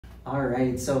All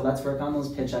right, so let's work on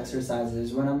those pitch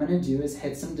exercises. What I'm gonna do is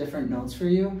hit some different notes for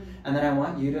you, and then I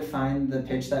want you to find the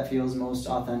pitch that feels most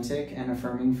authentic and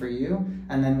affirming for you,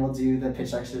 and then we'll do the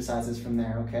pitch exercises from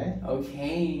there, okay?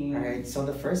 Okay. All right, so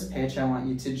the first pitch I want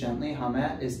you to gently hum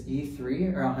at is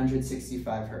E3 or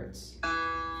 165 hertz.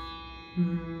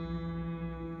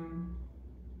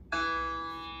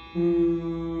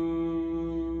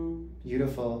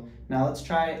 Beautiful. Now let's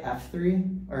try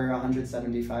F3 or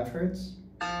 175 hertz.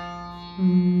 Okay,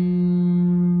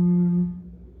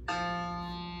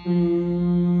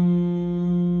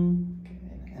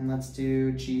 and let's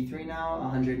do G3 now,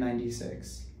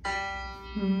 196.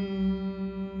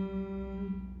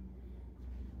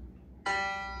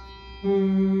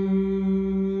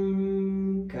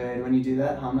 Good. When you do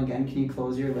that hum again, can you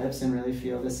close your lips and really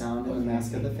feel the sound in the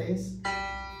mask of the face?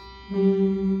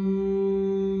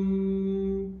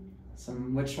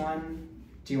 Which one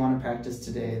do you want to practice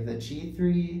today? The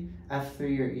G3,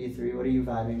 F3, or E3? What are you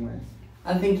vibing with?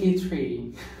 I think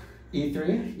E3.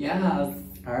 E3? Yes.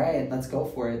 All right, let's go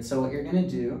for it. So what you're going to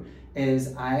do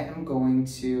is I am going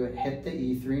to hit the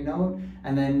E3 note,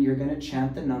 and then you're going to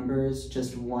chant the numbers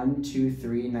just 1, 2,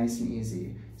 3, nice and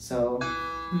easy. So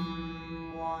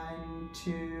 1,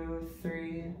 2,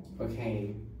 3.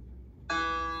 Okay.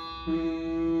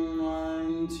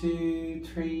 1, 2,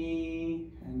 3.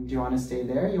 And do you want to stay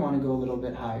there? Or you want to go a little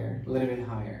bit higher? A little bit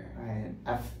higher. All right,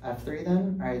 F3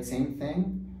 then. All right, same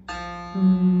thing.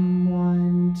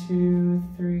 1, 2,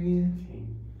 3. Okay.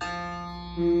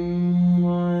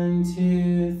 1,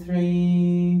 2,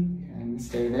 3. And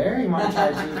stay there. You want to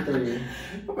try G3?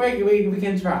 We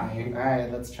can try. All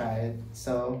right, let's try it.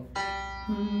 So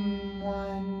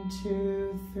 1,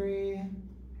 2, 3.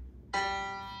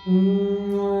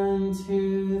 1,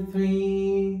 2,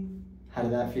 3. How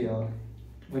did that feel?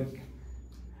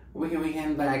 We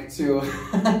can back to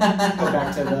go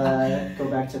back to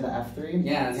the F3.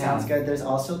 Yeah, sounds good. There's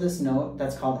also this note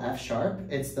that's called F sharp.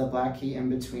 It's the black key in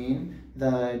between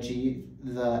the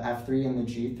F3 and the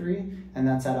G3, and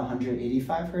that's at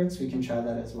 185 hertz. We can try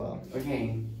that as well.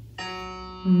 Okay.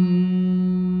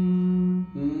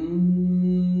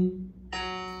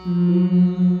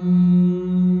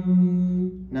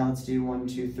 Now let's do 1,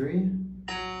 2, 3.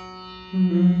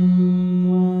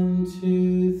 1,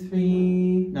 2,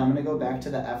 3. Now I'm gonna go back to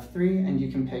the F3, and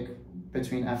you can pick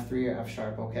between F3 or F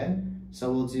sharp, okay? So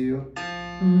we'll do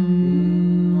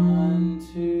 1,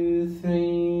 2,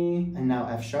 3. And now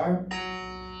F sharp.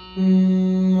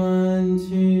 1,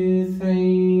 2,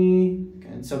 3.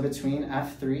 Good. So between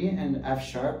F3 and F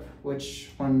sharp,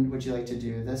 which one would you like to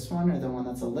do? This one or the one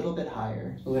that's a little bit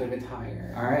higher? A little bit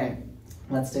higher. All right.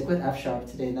 Let's stick with F sharp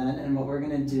today then, and what we're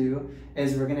gonna do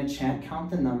is we're gonna count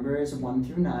the numbers 1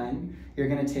 through 9. You're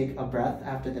gonna take a breath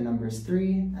after the numbers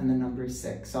 3 and the number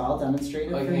 6. So I'll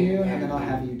demonstrate it for you, and then I'll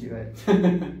have you do it.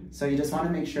 So you just wanna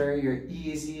make sure you're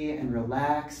easy and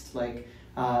relaxed, like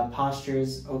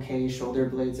posture's okay, shoulder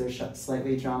blades are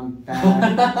slightly drawn back.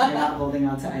 You're not holding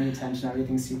on to any tension,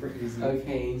 everything's super easy.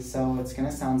 Okay. So it's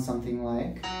gonna sound something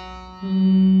like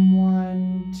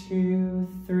 1, 2,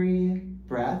 3,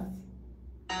 breath.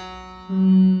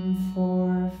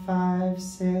 4, 5,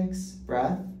 6,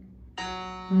 breath.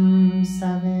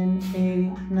 7,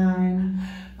 8, 9.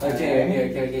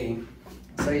 Okay.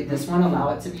 So this one,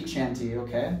 allow it to be chanty,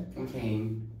 okay? Okay.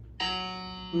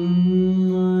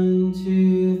 1,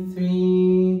 2,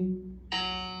 3.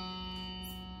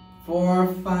 4,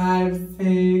 5,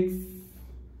 6.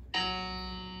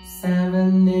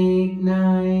 7, 8,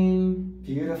 9.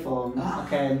 Beautiful.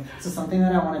 Okay, so something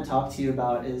that I want to talk to you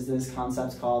about is this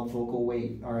concept called vocal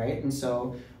weight, all right? And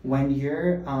so when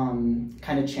you're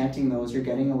kind of chanting those, you're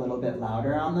getting a little bit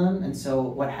louder on them. And so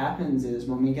what happens is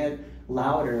when we get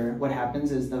louder, what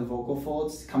happens is the vocal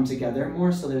folds come together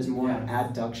more, so there's more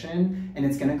adduction, and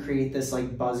it's going to create this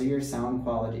like buzzier sound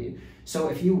quality. So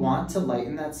if you want to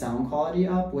lighten that sound quality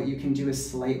up, what you can do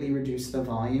is slightly reduce the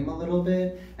volume a little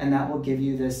bit, and that will give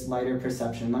you this lighter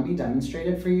perception. Let me demonstrate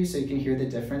it for you so you can hear the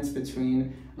difference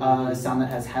between a sound that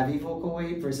has heavy vocal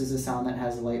weight versus a sound that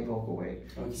has light vocal weight.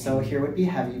 Okay. So here would be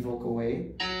heavy vocal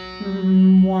weight.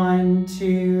 1,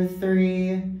 2,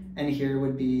 3, and here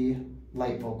would be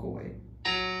light vocal weight.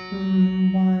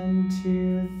 1,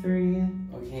 2, 3.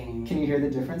 Okay. Can you hear the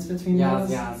difference between those?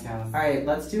 Yes. All right,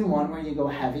 let's do one where you go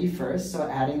heavy first, so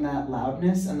adding that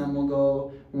loudness, and then we'll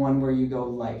go one where you go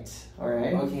light, all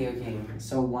right? Okay.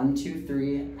 So 1, 2,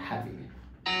 3, heavy.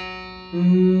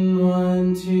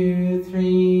 1, 2,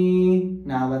 3.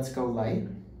 Now let's go light.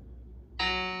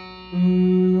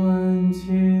 1,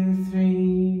 2,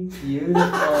 3.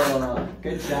 Beautiful.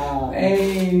 Good job.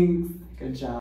 Thanks. Good job.